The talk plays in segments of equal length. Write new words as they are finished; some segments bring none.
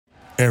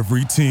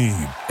Every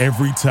team,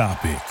 every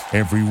topic,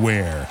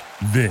 everywhere.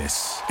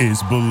 This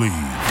is Believe.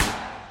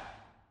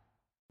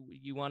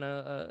 You want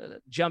to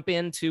jump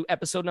into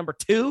episode number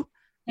 2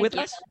 with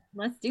us?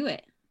 Let's do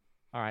it.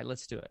 All right,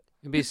 let's do it.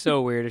 It'd be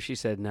so weird if she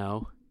said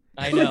no.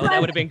 I know, that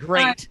would have been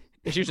great.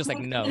 If she was just like,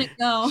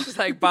 no. She's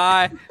like,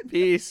 bye,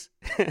 peace.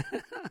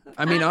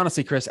 I mean,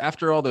 honestly, Chris,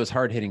 after all those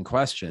hard-hitting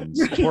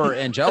questions, poor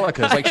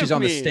Angelica is like she's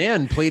on the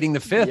stand pleading the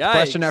fifth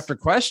question after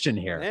question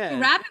here. Yeah.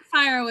 Rapid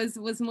fire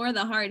was more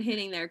the hard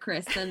hitting there,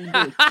 Chris, than the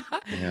booth.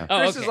 Yeah.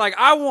 Chris is like,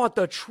 I want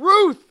the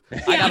truth.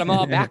 I got them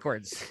all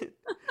backwards.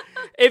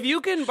 If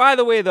you can, by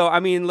the way, though, I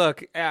mean,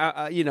 look,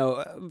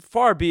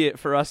 far be it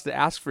for us to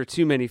ask for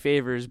too many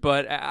favors,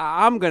 but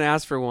I'm going to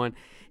ask for one.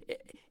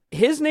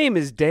 His name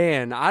is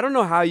Dan. I don't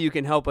know how you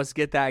can help us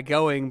get that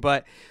going,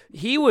 but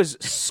he was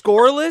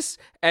scoreless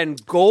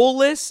and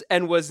goalless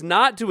and was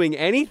not doing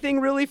anything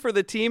really for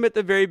the team at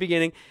the very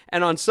beginning.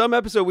 And on some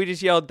episode, we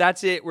just yelled,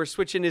 that's it, we're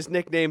switching his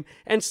nickname.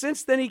 And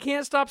since then, he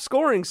can't stop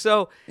scoring.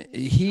 So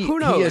who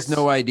knows? He has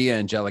no idea,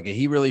 Angelica.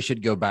 He really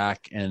should go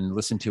back and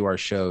listen to our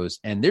shows.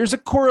 And there's a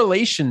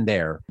correlation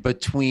there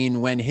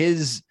between when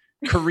his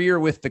career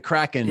with the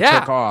Kraken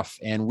took off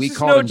and we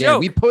called him Dan.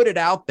 We put it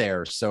out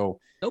there. So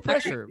no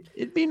pressure.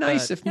 It'd be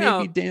nice if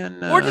maybe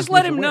Dan... or just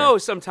let him know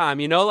sometime,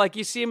 like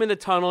you see him in the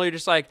tunnel, you're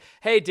just like,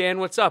 hey, Dan,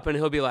 what's up? And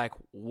he'll be like,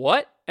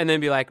 what? And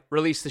then be like,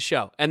 release the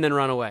show, and then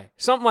run away.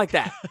 Something like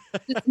that.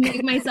 Just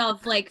make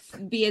myself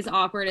be as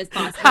awkward as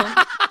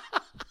possible.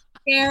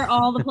 Scare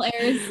all the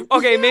players.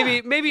 Okay,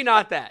 maybe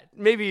not that.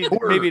 Maybe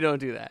don't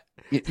do that.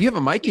 You have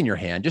a mic in your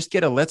hand. Just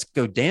get a "Let's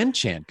Go Dan"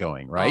 chant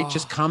going, right?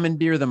 Just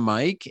commandeer the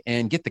mic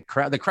and get the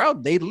crowd. The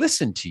crowd, they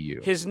listen to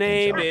you. His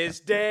name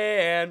is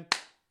Dan.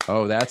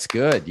 Oh, that's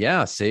good.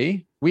 Yeah,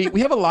 see?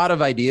 We have a lot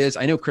of ideas.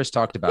 I know Chris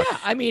talked about. Yeah,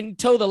 I mean,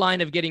 toe the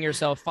line of getting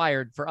yourself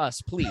fired for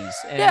us, please.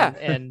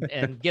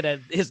 And get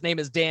his name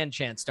is Dan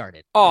chant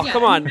started. Oh,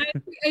 come on.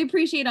 I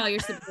appreciate all your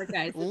support,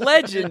 guys.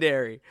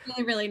 Legendary.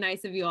 Really, really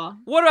nice of you all.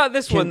 What about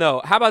this one,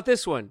 though? How about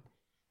this one?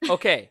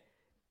 Okay.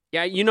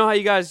 Yeah, you know how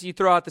you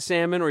throw out the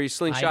salmon or you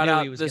slingshot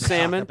out the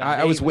salmon?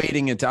 I was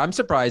waiting until I'm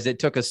surprised it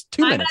took us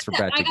 2 minutes for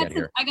Brett to get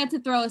here. I got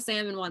to throw a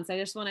salmon once. I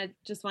just want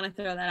to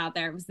throw that out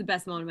there. It was the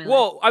best moment of my life.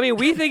 Well, I mean,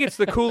 we think it's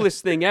the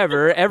coolest thing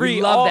ever.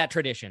 We love that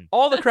tradition.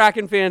 All the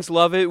Kraken fans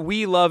love it.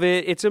 We love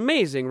it. It's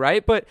amazing,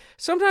 right? But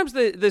sometimes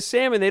the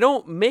salmon, they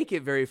don't make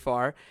it very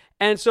far.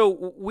 And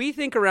so we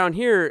think around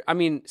here, I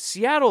mean,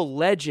 Seattle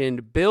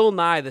legend Bill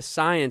Nye, the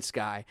science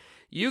guy,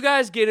 you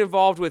guys get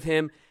involved with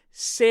him.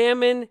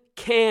 Salmon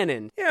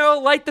cannon,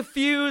 light the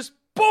fuse,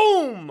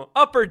 boom,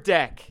 upper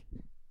deck.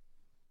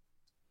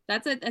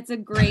 That's a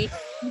great.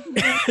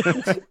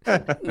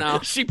 No,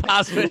 she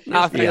positive.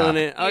 Not feeling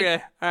it.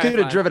 Okay, could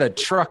have driven a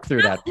truck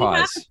through that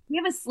pause. We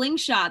have a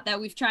slingshot that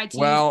we've tried to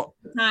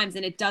use times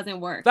and it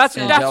doesn't work. That's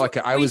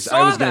Angelica. I was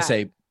going to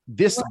say.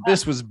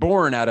 This was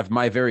born out of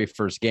my very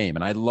first game,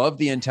 and I love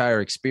the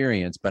entire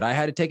experience, but I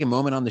had to take a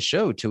moment on the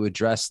show to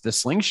address the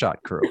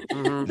slingshot crew.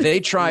 Mm-hmm. They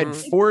tried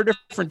 4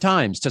 different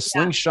times to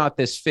slingshot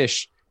this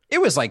fish.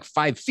 It was like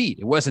 5 feet.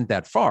 It wasn't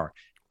that far.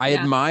 I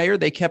admire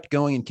they kept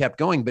going,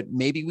 but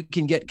maybe we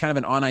can get kind of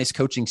an on-ice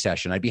coaching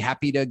session. I'd be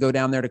happy to go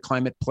down there to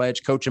Climate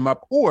Pledge, coach them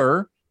up,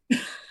 or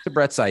to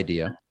Brett's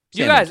idea.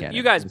 You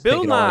guys,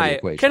 Bill Nye,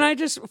 can I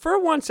just, for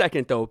 1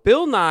 second though,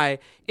 Bill Nye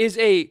is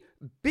a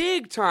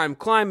big-time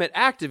climate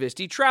activist.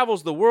 He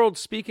travels the world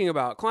speaking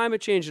about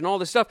climate change and all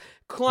this stuff.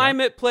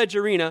 Climate Pledge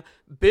Arena.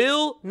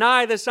 Bill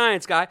Nye, the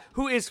science guy,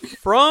 who is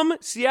from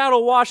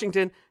Seattle,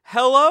 Washington.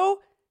 Hello,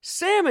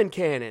 salmon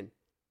cannon.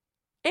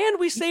 And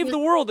we saved the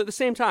world at the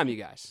same time, you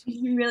guys.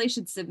 You really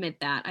should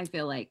submit that, I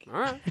feel like. All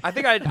right. I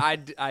think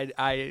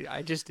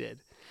I just did.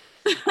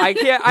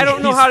 I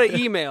don't know how to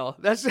email.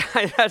 That's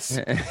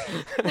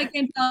like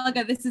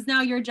Angelica, this is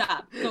now your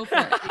job. Go for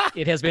it.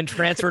 It has been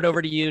transferred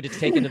over to you to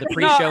take into the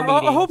pre-show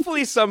meeting.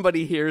 Hopefully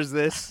somebody hears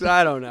this.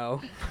 I don't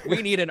know.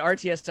 We need an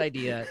RTS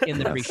idea in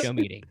the pre-show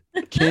meeting.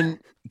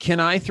 Can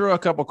I throw a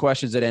couple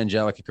questions at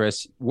Angelica,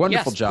 Chris?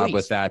 Wonderful job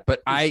with that.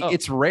 But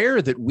it's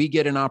rare that we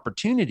get an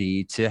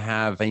opportunity to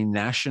have a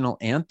national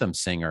anthem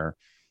singer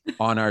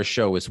on our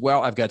show as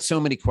well. I've got so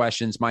many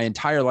questions. My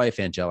entire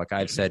life, Angelica,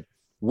 I've said,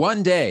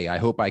 one day, I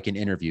hope I can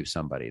interview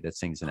somebody that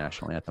sings the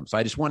national anthem. So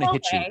I just want to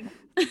hit you.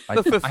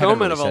 The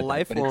fulfillment of a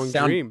lifelong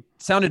dream.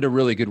 Sounded a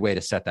really good way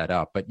to set that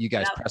up, but you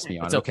guys pressed me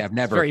on it. Okay,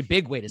 I've very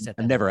big way to set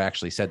that. I've never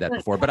actually said that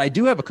before, but I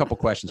do have a couple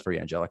questions for you,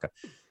 Angelica.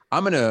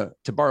 I'm going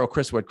to borrow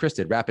what Chris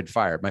did, rapid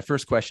fire. My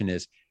first question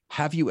is,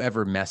 have you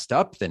ever messed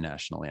up the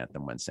national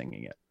anthem when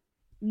singing it?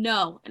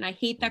 No, and I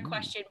hate that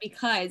question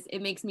because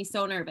it makes me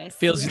so nervous.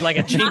 Feels like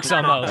a jinx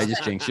almost. I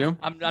just jinx you.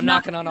 I'm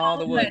knocking on all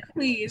the wood.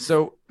 Please.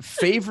 So,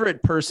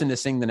 favorite person to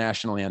sing the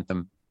national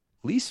anthem,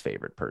 least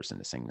favorite person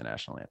to sing the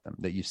national anthem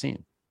that you've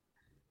seen?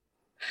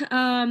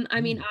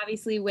 I mean,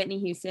 obviously Whitney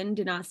Houston.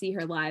 Did not see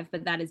her live,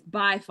 but that is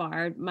by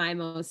far my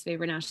most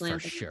favorite national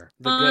anthem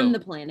on the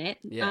planet.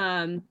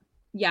 Yeah.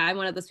 Yeah, I'm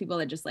one of those people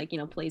that just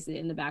plays it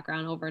in the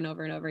background over and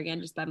over and over again,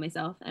 just by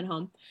myself at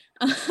home.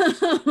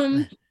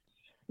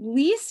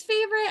 Least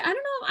favorite? I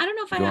don't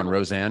know if I have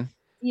Roseanne.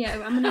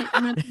 Yeah, I'm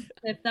gonna put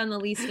fifth on the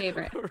least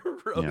favorite.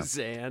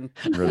 Roseanne.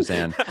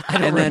 Roseanne. I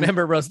don't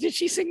remember Rose. Did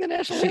she sing the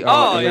national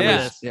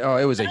anthem?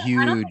 It was a huge.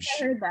 I don't think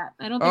I heard that.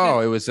 I don't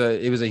think it was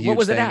a huge what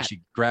was thing. It at?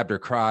 She grabbed her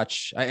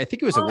crotch. I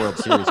think it was a World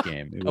Series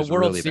game. It was a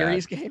World really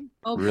Series bad. game?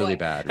 Oh, really boy.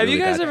 bad. Have really you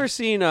guys bad. ever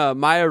seen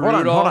Maya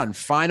Rudolph? Hold on.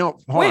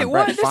 Final. Wait, on,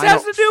 what? Brett. This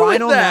has to do with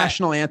final that.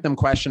 national anthem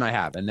question I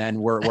have, and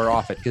then we're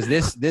off it because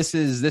this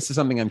is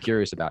something I'm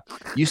curious about.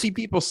 You see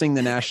people sing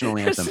the national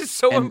anthem. This is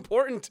so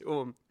important to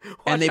them.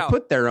 And they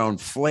put their own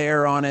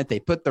flair on it. They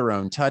put their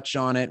own touch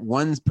on it.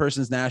 One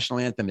person's national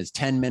anthem is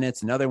 10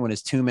 minutes. Another one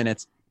is 2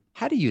 minutes.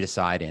 How do you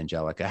decide,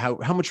 Angelica?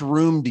 How much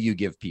room do you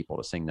give people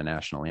to sing the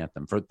national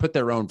anthem put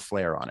their own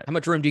flair on it? How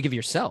much room do you give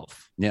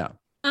yourself? Yeah.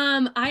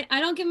 I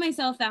don't give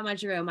myself that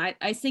much room.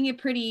 I sing it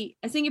pretty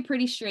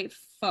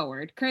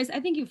straightforward. Chris, I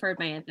think you've heard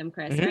my anthem,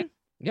 Chris, right?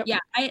 Yep. Yeah.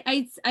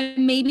 I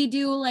maybe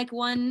do like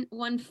one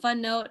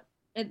fun note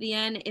at the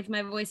end if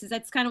my voice is.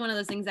 That's kind of one of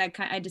those things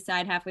I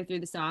decide halfway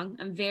through the song.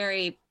 I'm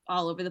very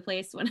all over the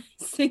place when I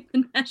sing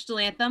the national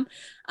anthem.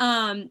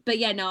 But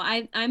yeah, no,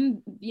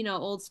 I'm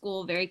old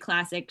school, very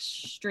classic,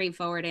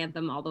 straightforward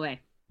anthem all the way.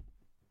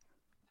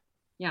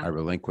 Yeah. I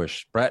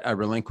relinquish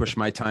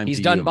my time. He's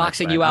to done you,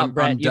 boxing you out,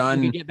 Brett. I'm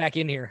done. You get back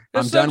in here.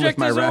 I'm done with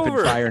my rapid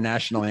fire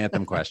national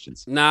anthem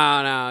questions.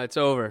 No, it's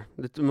over.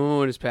 The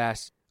moment has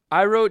passed.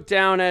 I wrote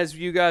down as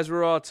you guys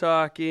were all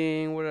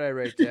talking. What did I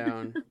write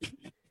down?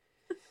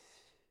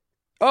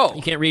 Oh,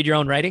 you can't read your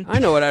own writing? I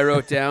know what I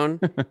wrote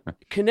down.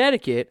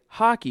 Connecticut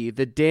hockey,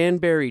 the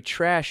Danbury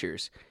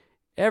Trashers.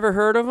 Ever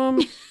heard of them?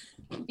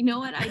 You know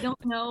what? I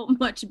don't know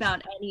much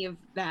about any of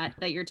that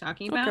you're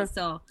talking about. Okay.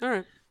 So all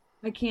right.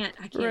 I can't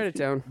write it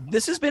down.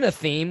 This has been a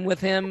theme with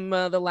him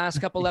the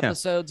last couple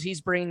episodes. He's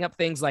bringing up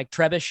things like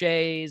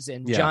trebuchets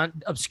and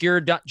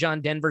obscure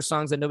John Denver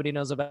songs that nobody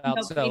knows about.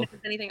 Nobody knows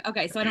anything.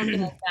 Okay, so I don't feel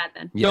bad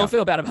then. Don't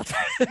feel bad about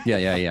that.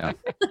 Yeah.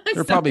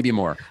 There'll probably be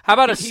more. How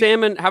about the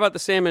salmon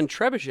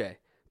trebuchet?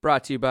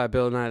 Brought to you by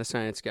Bill Nye the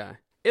Science Guy.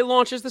 It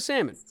launches the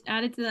salmon.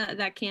 Add it to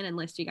that canon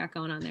list you got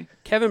going on there.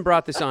 Kevin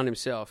brought this on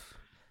himself.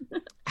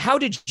 How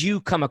did you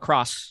come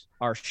across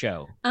our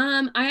show?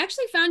 I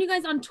actually found you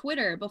guys on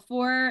Twitter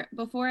before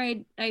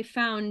I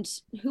found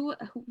who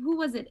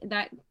was it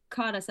that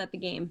caught us at the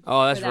game?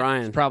 Oh, that's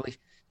Ryan.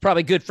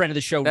 Probably good friend of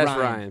the show. That's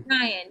Ryan,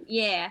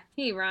 yeah.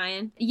 Hey,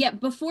 Ryan. Yeah.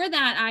 Before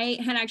that, I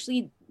had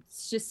actually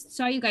just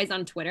saw you guys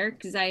on Twitter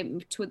because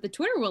the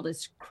Twitter world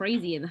is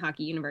crazy in the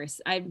hockey universe.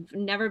 I've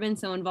never been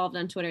so involved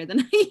on Twitter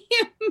than I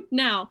am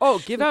now. Oh,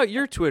 give out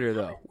your Twitter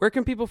though. Where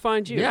can people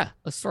find you? Yeah,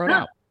 let's throw it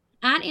out.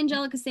 At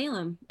Angelica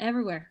Salem,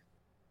 everywhere.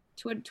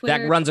 Twitter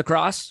that runs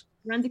across.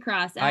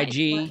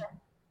 IG.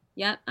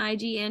 Yep,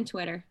 IG and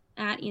Twitter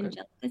at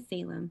Angelica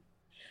Salem.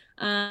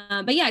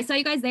 But yeah, I saw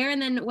you guys there, and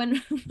then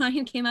when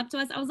Ryan came up to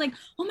us, I was like,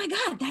 "Oh my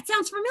god, that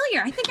sounds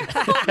familiar! I think I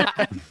saw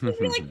that."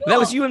 Really cool. That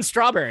was you and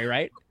Strawberry,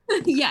 right?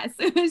 Yes,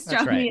 it was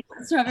Strawberry.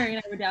 Right. Strawberry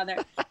and I were down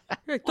there.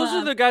 Those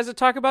are the guys that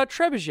talk about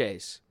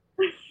trebuchets.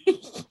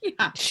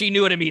 Yeah, she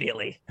knew it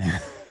immediately,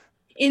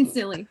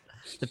 instantly.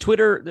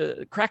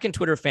 The Kraken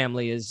Twitter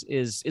family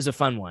is a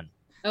fun one.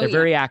 They're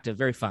very active,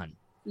 very fun.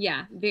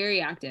 Yeah,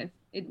 very active.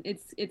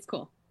 It's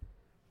cool.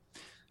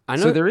 I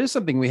know. So there is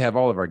something we have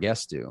all of our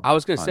guests do. I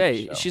was going to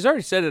say, she's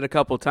already said it a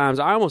couple of times.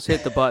 I almost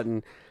hit the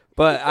button,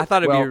 but I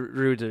thought it'd be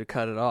rude to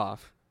cut it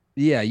off.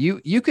 Yeah,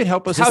 you could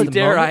help us. How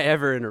dare I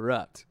ever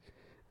interrupt?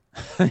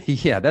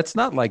 Yeah, that's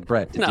not like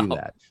Brett to do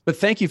that. But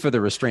thank you for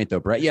the restraint, though,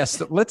 Brett.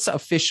 Yes, let's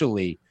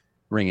officially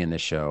ring in the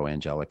show,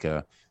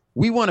 Angelica.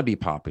 We want to be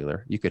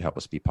popular. You could help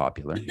us be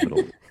popular.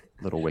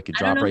 Little wicked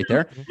drop right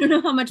there. I don't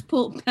know how much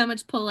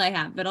pull I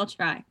have, but I'll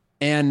try.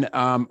 And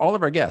all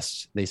of our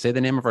guests, they say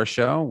the name of our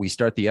show. We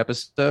start the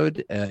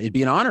episode. It'd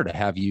be an honor to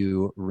have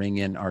you ring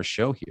in our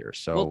show here.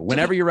 So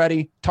whenever you're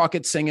ready, talk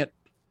it, sing it.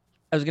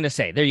 I was going to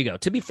say, there you go.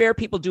 To be fair,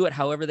 people do it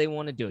however they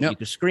want to do it. Yep. You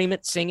can scream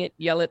it, sing it,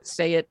 yell it,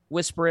 say it,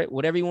 whisper it,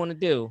 whatever you want to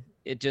do.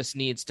 It just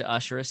needs to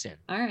usher us in.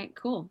 All right,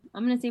 cool.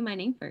 I'm going to say my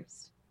name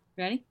first.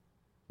 Ready?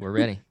 We're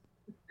ready.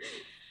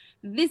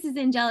 This is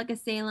Angelica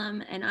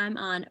Salem, and I'm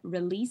on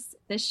Release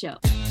the Show.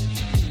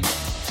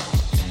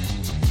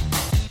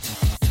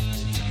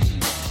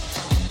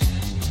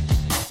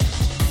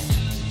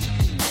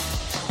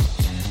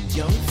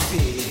 Young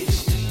fish.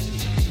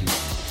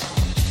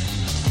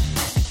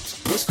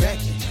 What's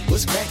cracking?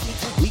 What's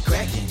cracking? We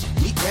cracking.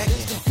 We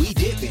cracking. We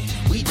dipping.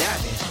 We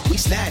diving. We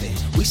sliding.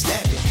 We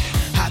slapping.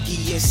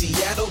 Hockey in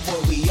Seattle,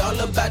 boy, we all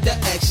about the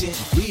action.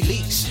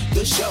 Release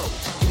the show.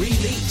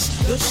 Release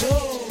the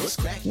show.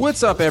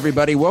 What's up,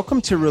 everybody?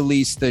 Welcome to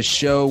Release the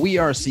Show. We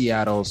are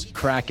Seattle's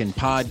Kraken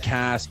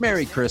podcast.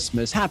 Merry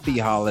Christmas. Happy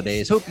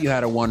holidays. Hope you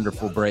had a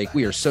wonderful break.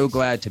 We are so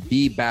glad to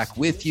be back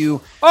with you.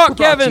 Oh,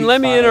 Kevin,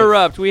 let me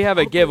interrupt. We have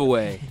a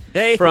giveaway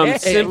from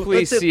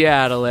Simply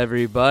Seattle,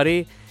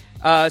 everybody.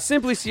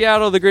 Simply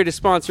Seattle, the greatest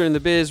sponsor in the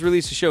biz.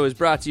 Release the Show is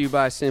brought to you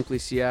by Simply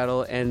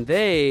Seattle, and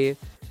they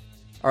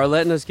are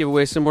letting us give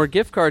away some more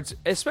gift cards,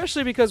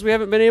 especially because we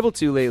haven't been able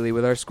to lately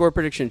with our score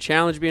prediction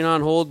challenge being on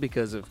hold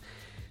because of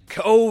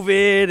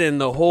COVID and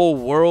the whole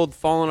world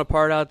falling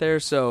apart out there.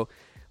 So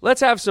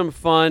let's have some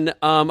fun.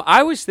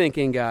 I was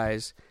thinking,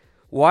 guys,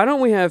 why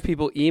don't we have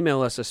people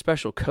email us a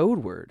special code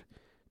word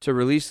to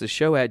release the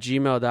show at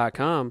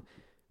gmail.com?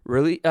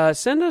 Really,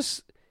 send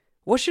us,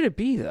 what should it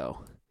be, though?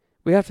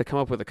 We have to come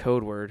up with a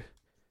code word.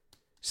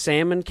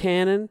 Salmon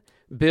cannon?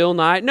 Bill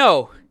Nye?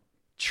 No,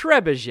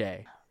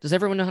 trebuchet. Does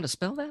everyone know how to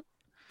spell that?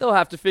 They'll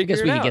have to figure it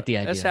out. I guess we can get the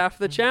idea. That's half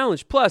the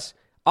challenge. Plus,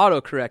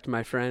 autocorrect,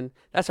 my friend.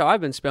 That's how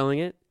I've been spelling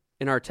it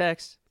in our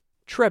text.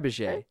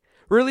 Trebuchet.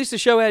 Release the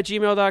show at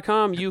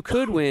gmail.com. You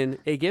could win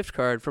a gift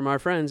card from our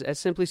friends at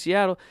Simply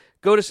Seattle.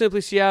 Go to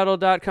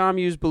simplyseattle.com.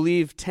 Use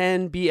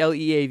Believe10,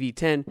 BLEAV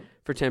 10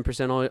 for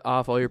 10%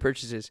 off all your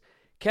purchases.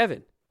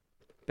 Kevin,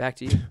 back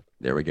to you.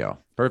 There we go.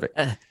 Perfect.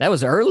 That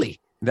was early.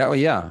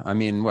 Yeah. I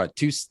mean, what,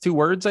 two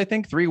words, I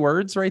think? 3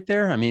 words right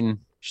there? I mean,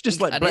 should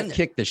just let Brett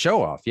kick the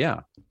show off.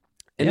 Yeah.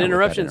 An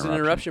interruption's an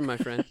interruption, my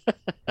friend.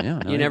 Yeah.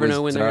 No, you never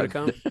know when they're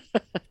going to come.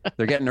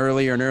 They're getting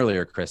earlier and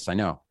earlier, Chris. I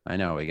know.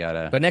 We got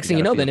to. But next thing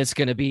you know, then it's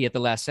going to be at the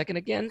last second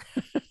again.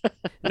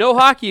 No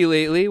hockey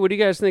lately. What do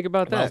you guys think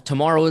about that? Well,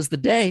 tomorrow is the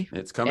day.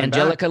 It's coming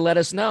Angelica back. let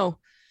us know.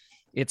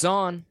 It's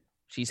on.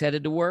 She's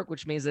headed to work,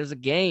 which means there's a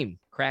game.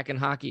 Kraken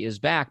hockey is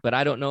back, but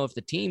I don't know if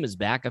the team is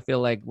back. I feel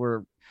like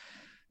we're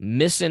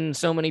missing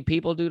so many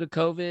people due to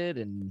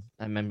COVID, and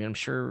I'm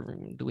sure.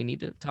 Do we need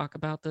to talk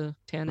about the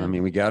Tanev? I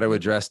mean, we got to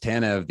address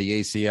Tanev,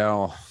 the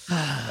ACL.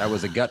 That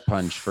was a gut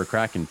punch for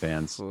Kraken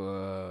fans.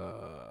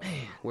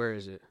 Where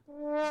is it?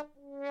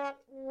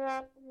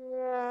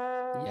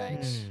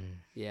 Yikes!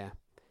 Yeah.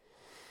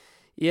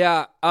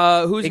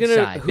 Who's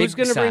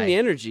gonna bring the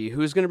energy?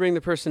 Who's gonna bring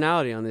the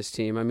personality on this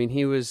team? I mean,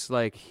 he was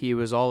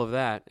all of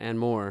that and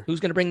more. Who's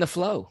gonna bring the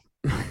flow?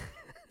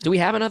 Do we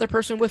have another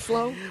person with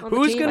flow on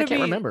the team? I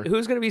can't remember.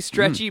 Who's going to be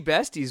stretchy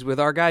besties with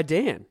our guy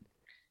Dan?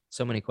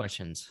 So many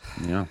questions.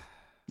 Yeah,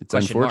 it's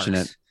unfortunate.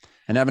 Marks.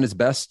 And having his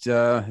best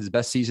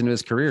season of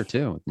his career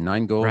too.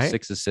 9 goals, right?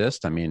 6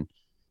 assists. I mean,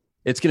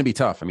 it's going to be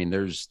tough. I mean,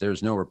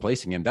 there's no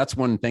replacing him. That's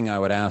one thing I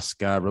would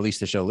ask Release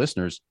the Show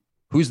listeners.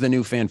 Who's the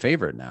new fan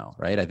favorite now?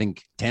 Right? I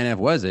think Tanev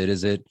was it.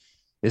 Is it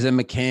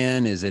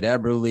McCann? Is it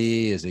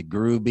Eberle? Is it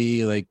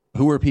Gruby? Like,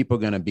 who are people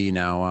going to be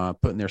now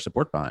putting their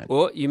support behind?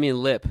 Well, you mean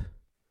Lip?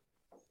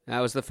 That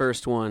was the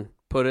first one.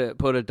 Put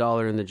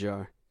 $1 in the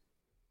jar.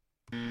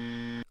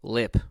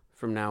 Lip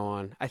from now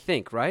on. I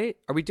think, right?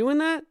 Are we doing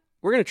that?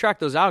 We're going to track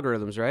those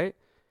algorithms, right?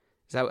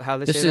 Is that how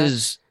this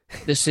is?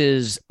 This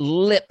is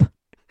Lip.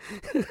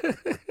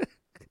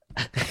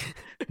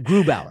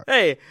 Grubauer.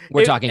 Hey,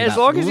 we're talking about as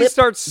long as he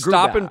starts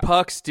stopping Grubauer.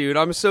 Pucks, dude.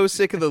 I'm so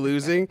sick of the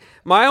losing.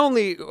 My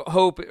only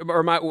hope,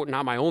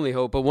 not my only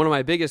hope, but one of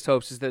my biggest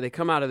hopes is that they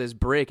come out of this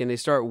break and they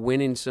start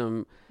winning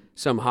some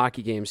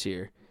hockey games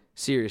here.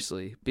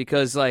 Seriously,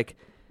 because I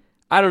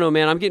don't know,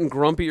 man, I'm getting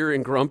grumpier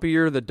and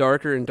grumpier the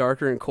darker and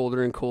darker and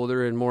colder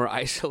and more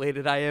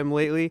isolated I am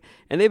lately,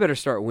 and they better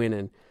start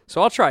winning.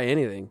 So I'll try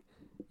anything.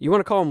 You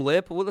want to call him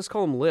Lip? Well, let's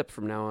call him Lip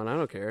from now on. I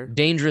don't care.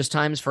 Dangerous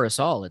times for us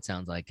all, it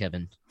sounds like,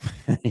 Kevin.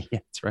 Yeah,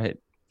 that's right.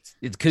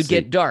 It could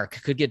get dark.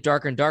 Could get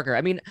darker and darker.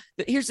 I mean,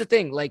 here's the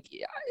thing.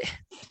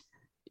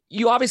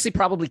 You obviously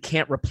probably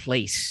can't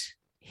replace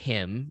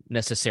him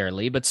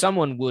necessarily, but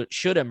someone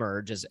should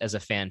emerge as a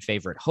fan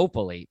favorite,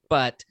 hopefully.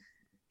 But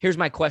here's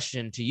my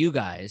question to you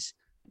guys.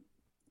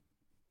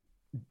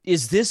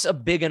 Is this a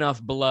big enough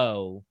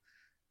blow,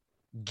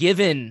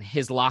 given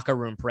his locker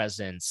room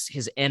presence,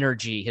 his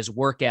energy, his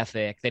work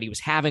ethic, that he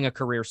was having a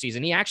career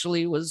season? He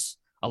actually was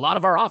a lot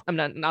of our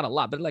not a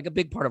lot, but like a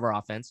big part of our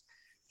offense.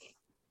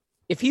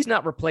 If he's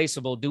not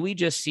replaceable, do we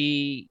just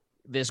see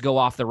this go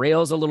off the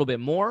rails a little bit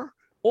more?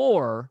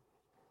 Or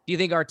do you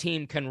think our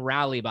team can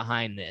rally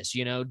behind this?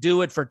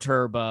 Do it for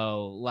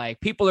Turbo.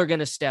 People are going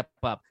to step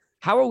up.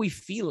 How are we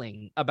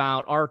feeling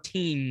about our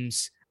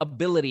team's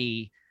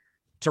ability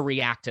to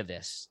react to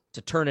this,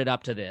 to turn it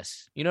up to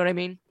this? You know what I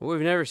mean? Well,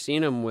 we've never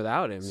seen him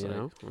without him, you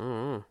know? I don't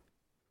know.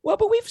 Well,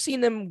 but we've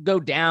seen them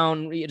go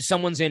down.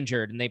 Someone's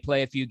injured and they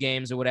play a few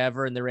games or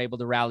whatever, and they're able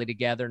to rally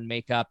together and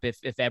make up if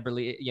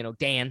Eberle,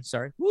 Dan,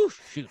 sorry. Woo,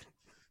 shoot.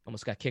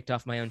 Almost got kicked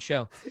off my own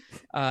show.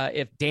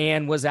 If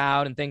Dan was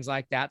out and things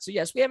like that. So,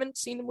 yes, we haven't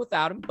seen him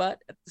without him,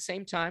 but at the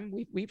same time,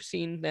 we've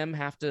seen them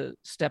have to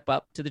step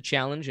up to the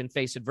challenge and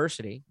face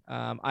adversity.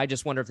 I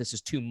just wonder if this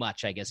is too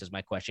much, I guess, is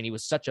my question. He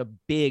was such a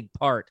big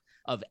part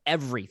of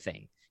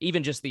everything,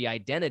 even just the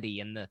identity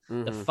and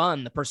the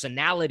fun, the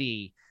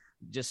personality,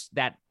 just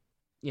that,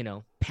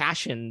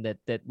 passion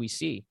that we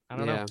see. I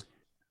don't know.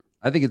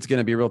 I think it's going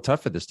to be real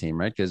tough for this team,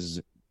 right? Because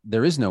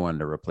there is no one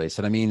to replace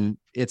it. I mean,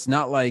 it's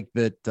not like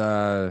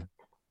that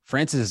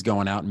Francis is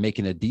going out and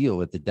making a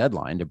deal at the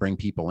deadline to bring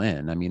people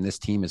in. I mean, this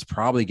team is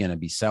probably going to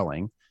be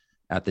selling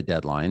at the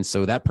deadline.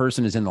 So that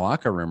person is in the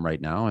locker room right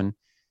now. And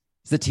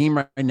it's the team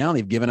right now.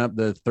 They've given up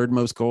the 3rd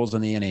most goals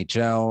in the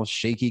NHL,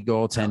 shaky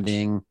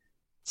goaltending. Ouch.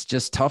 It's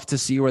just tough to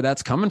see where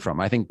that's coming from.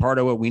 I think part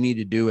of what we need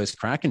to do as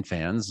Kraken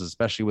fans,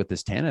 especially with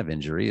this Tanev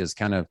injury, is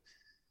kind of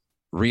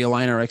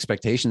realign our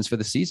expectations for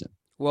the season.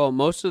 Well,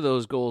 most of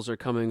those goals are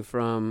coming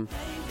from...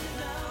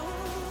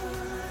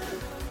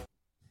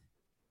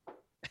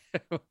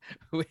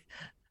 we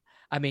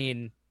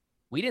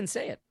didn't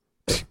say it.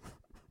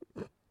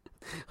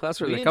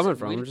 that's where they're coming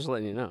from. I'm just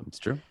letting you know. It's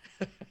true.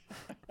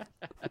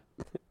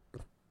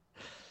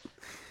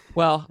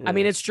 Well, I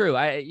mean, it's true.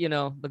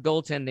 The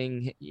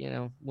goaltending,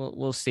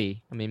 we'll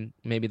see. I mean,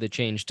 maybe the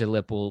change to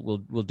Lip will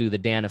do the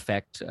Dan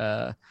effect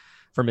for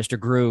Mr.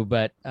 Grue,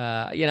 but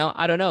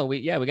I don't know.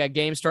 We got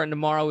games starting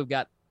tomorrow. We've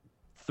got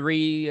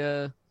three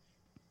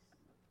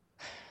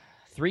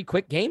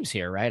quick games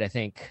here, right? I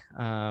think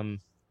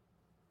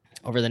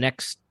over the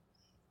next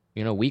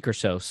week or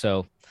so.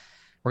 So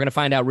we're gonna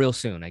find out real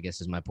soon, I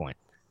guess, is my point.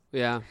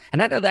 Yeah,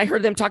 and I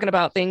heard them talking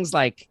about things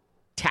like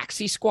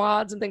taxi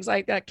squads and things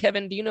like that.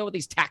 Kevin, do you know what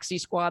these taxi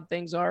squad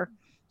things are? I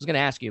was going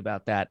to ask you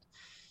about that.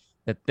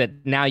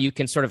 That now you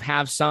can sort of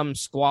have some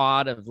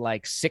squad of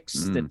like 6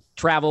 that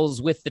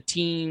travels with the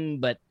team,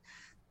 but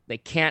they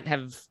can't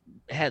have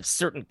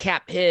certain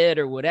cap hit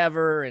or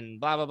whatever, and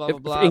blah blah blah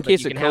blah. In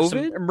case of COVID, have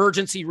some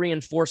emergency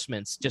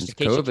reinforcements just in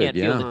case COVID,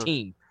 you can't field the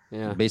team.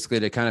 Yeah, basically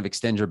to kind of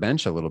extend your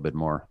bench a little bit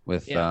more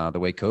with the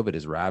way COVID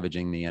is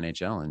ravaging the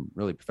NHL and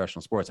really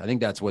professional sports. I think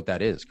that's what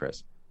that is,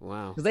 Chris.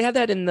 Wow, because they had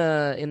that in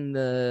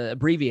the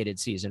abbreviated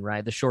season,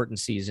 right? The shortened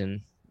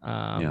season,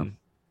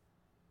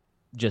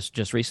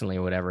 just recently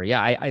or whatever.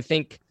 Yeah, I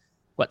think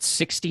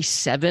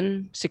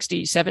 67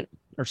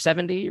 or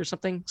 70 or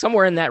something,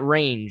 somewhere in that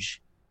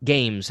range.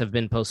 Games have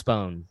been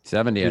postponed.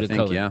 70, I think.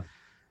 COVID. Yeah,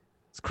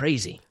 it's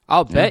crazy.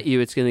 I'll bet you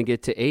it's going to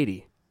get to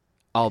 80.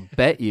 I'll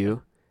bet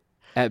you.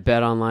 At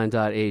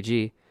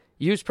betonline.ag.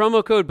 Use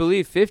promo code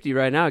BELIEVE50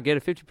 right now. Get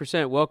a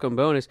 50% welcome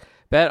bonus.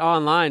 Bet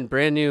Online,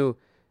 brand new,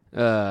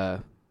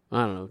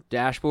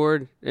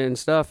 dashboard and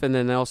stuff. And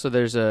then also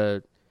there's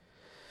they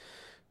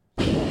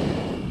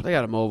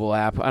got a mobile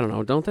app. I don't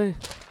know, don't they?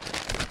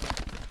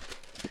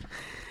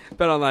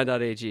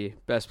 BetOnline.ag,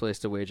 best place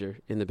to wager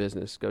in the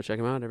business. Go check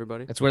them out,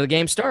 everybody. That's where the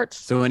game starts.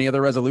 So any other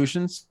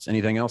resolutions?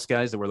 Anything else,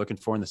 guys, that we're looking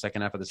for in the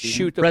second half of the season?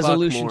 Shoot the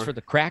resolutions puck more. For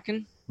the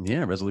Kraken?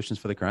 Yeah, resolutions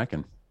for the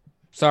Kraken.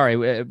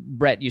 Sorry,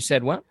 Brett, you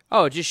said what?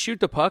 Oh, just shoot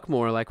the puck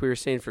more, like we were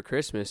saying for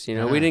Christmas. We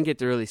didn't get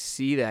to really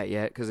see that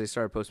yet because they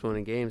started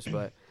postponing games,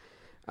 but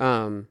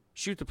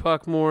shoot the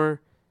puck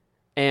more,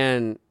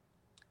 and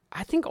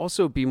I think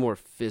also be more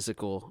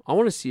physical. I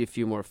want to see a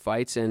few more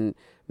fights and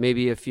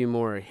maybe a few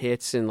more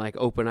hits and like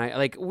open eye.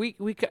 Like we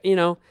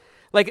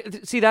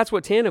see that's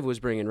what Tanev was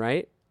bringing,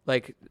 right?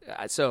 Like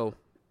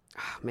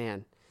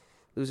man,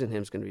 losing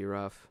him's gonna be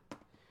rough.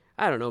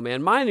 I don't know,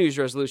 man. My New Year's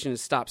resolution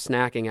is stop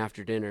snacking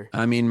after dinner.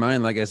 I mean,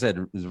 mine, like I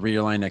said, is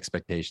realign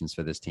expectations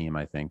for this team,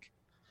 I think.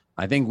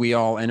 I think we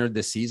all entered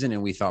this season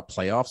and we thought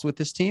playoffs with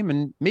this team,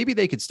 and maybe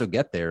they could still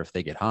get there if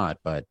they get hot.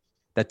 But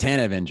that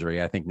Tanev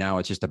injury, I think now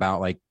it's just about,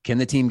 like, can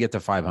the team get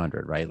to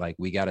 500, right? Like,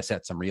 we got to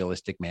set some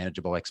realistic,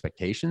 manageable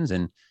expectations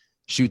and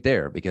shoot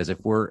there. Because if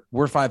we're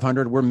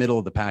 500, we're middle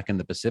of the pack in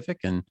the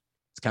Pacific, and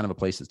it's kind of a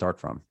place to start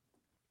from.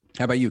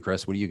 How about you,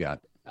 Chris? What do you got?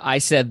 I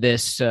said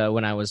this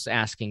when I was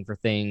asking for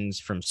things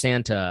from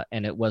Santa,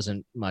 and it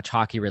wasn't much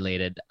hockey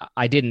related.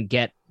 I didn't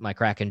get my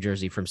Kraken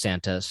jersey from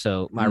Santa,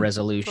 so my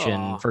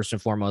resolution, first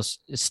and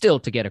foremost, is still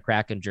to get a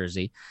Kraken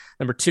jersey.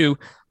 Number 2,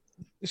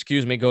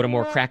 go to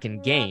more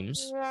Kraken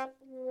games. Yeah,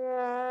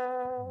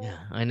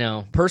 I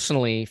know.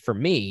 Personally, for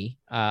me,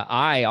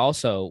 I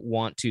also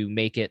want to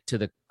make it to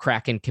the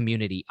Kraken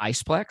Community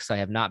Iceplex. I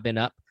have not been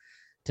up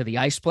to the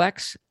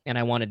Iceplex, and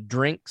I want to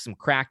drink some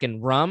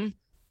Kraken rum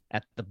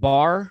at the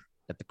bar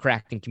at the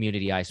Kraken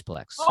Community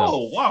Iceplex.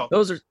 So wow.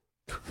 Those are,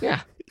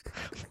 yeah.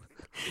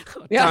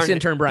 Yes,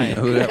 intern Brian.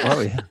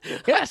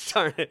 Yes.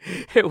 Darn it.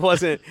 It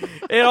wasn't.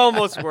 It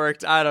almost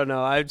worked. I don't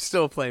know. I'm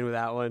still playing with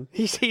that one.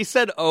 He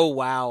said, "Oh,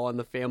 wow," on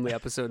the family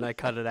episode, and I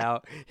cut it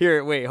out.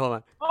 Here, wait, hold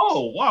on.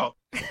 Oh, wow.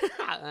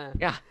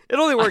 Yeah. It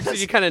only works if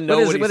you kind of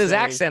know with his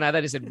accent. I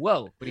thought he said,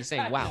 "Whoa," but he's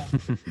saying, "Wow."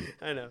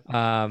 I know.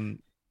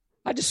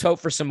 I just hope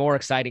for some more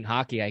exciting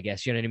hockey, I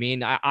guess. You know what I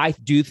mean? I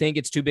do think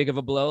it's too big of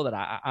a blow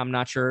that I'm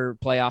not sure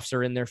playoffs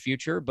are in their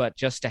future, but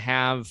just to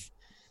have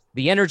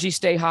the energy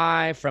stay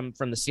high from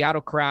the Seattle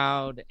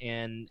crowd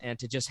and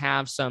to just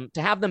have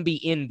them be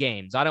in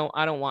games. I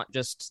don't want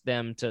just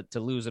them to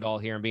lose it all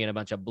here and be in a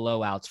bunch of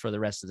blowouts for the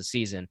rest of the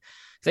season.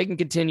 If they can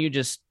continue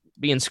just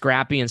being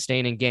scrappy and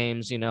staying in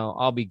games,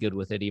 I'll be good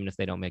with it, even if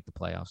they don't make the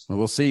playoffs. Well,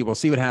 we'll see. We'll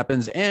see what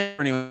happens. And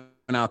anyone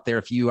out there,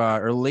 if you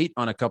are late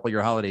on a couple of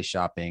your holiday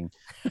shopping,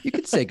 you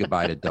could say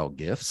goodbye to dull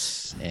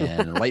gifts.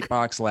 And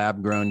Lightbox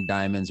lab-grown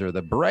diamonds are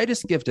the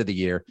brightest gift of the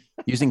year.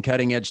 Using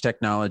cutting-edge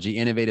technology,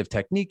 innovative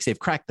techniques, they've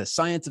cracked the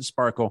science of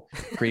sparkle,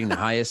 creating the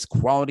highest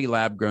quality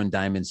lab-grown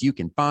diamonds you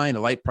can find.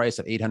 A light price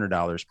of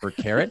 $800 per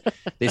carat.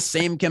 The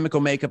same chemical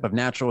makeup of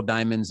natural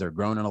diamonds. They're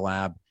grown in a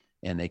lab,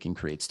 and they can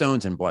create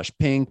stones in blush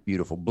pink,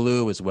 beautiful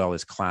blue, as well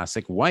as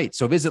classic white.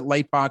 So visit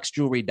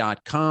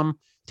lightboxjewelry.com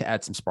to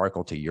add some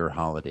sparkle to your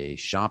holiday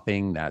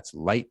shopping. That's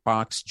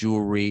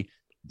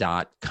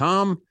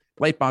lightboxjewelry.com.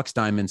 Lightbox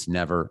diamonds,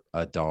 never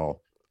a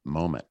dull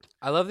moment.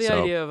 I love the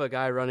idea of a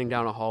guy running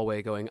down a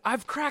hallway going,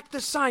 "I've cracked the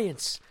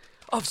science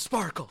of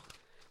sparkle,"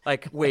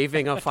 like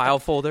waving a file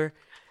folder.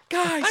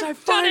 Guys, I've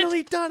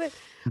finally done it.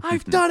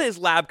 I've done it. His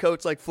lab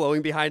coat's like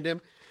flowing behind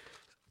him.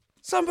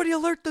 Somebody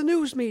alert the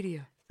news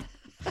media.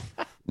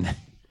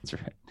 That's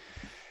right.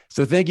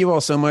 So thank you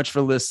all so much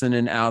for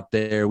listening out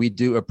there. We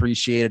do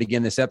appreciate it.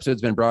 Again, this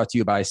episode's been brought to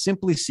you by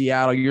Simply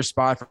Seattle, your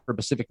spot for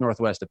Pacific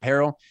Northwest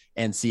apparel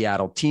and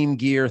Seattle team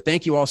gear.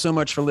 Thank you all so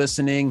much for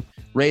listening.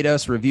 Rate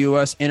us, review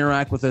us,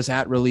 interact with us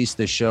at Release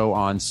the Show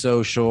on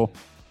social.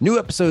 New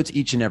episodes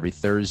each and every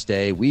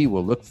Thursday. We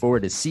will look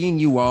forward to seeing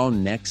you all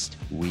next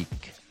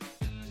week.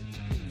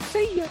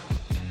 See ya.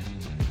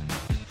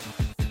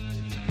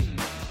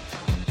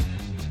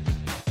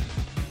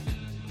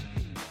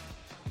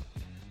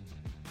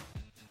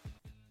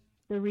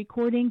 The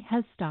recording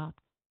has stopped.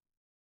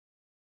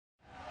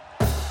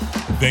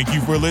 Thank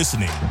you for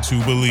listening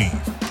to Believe.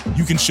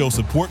 You can show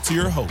support to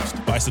your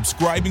host by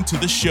subscribing to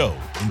the show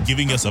and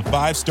giving us a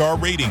 5-star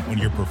rating on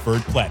your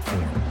preferred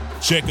platform.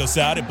 Check us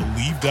out at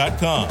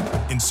Believe.com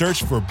and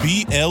search for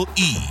BLEAV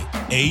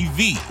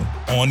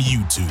on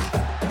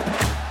YouTube.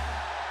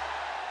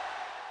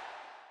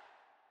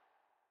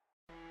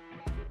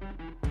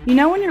 You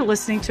know when you're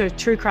listening to a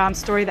true crime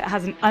story that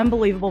has an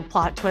unbelievable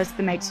plot twist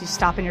that makes you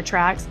stop in your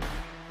tracks?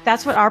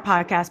 That's what our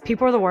podcast,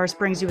 People Are the Worst,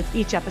 brings you with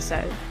each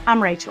episode.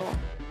 I'm Rachel.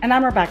 And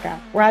I'm Rebecca.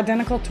 We're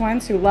identical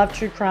twins who love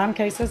true crime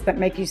cases that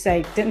make you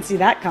say, didn't see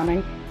that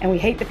coming, and we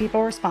hate the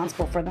people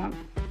responsible for them.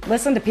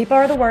 Listen to People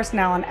Are the Worst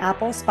now on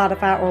Apple,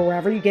 Spotify, or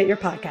wherever you get your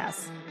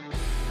podcasts.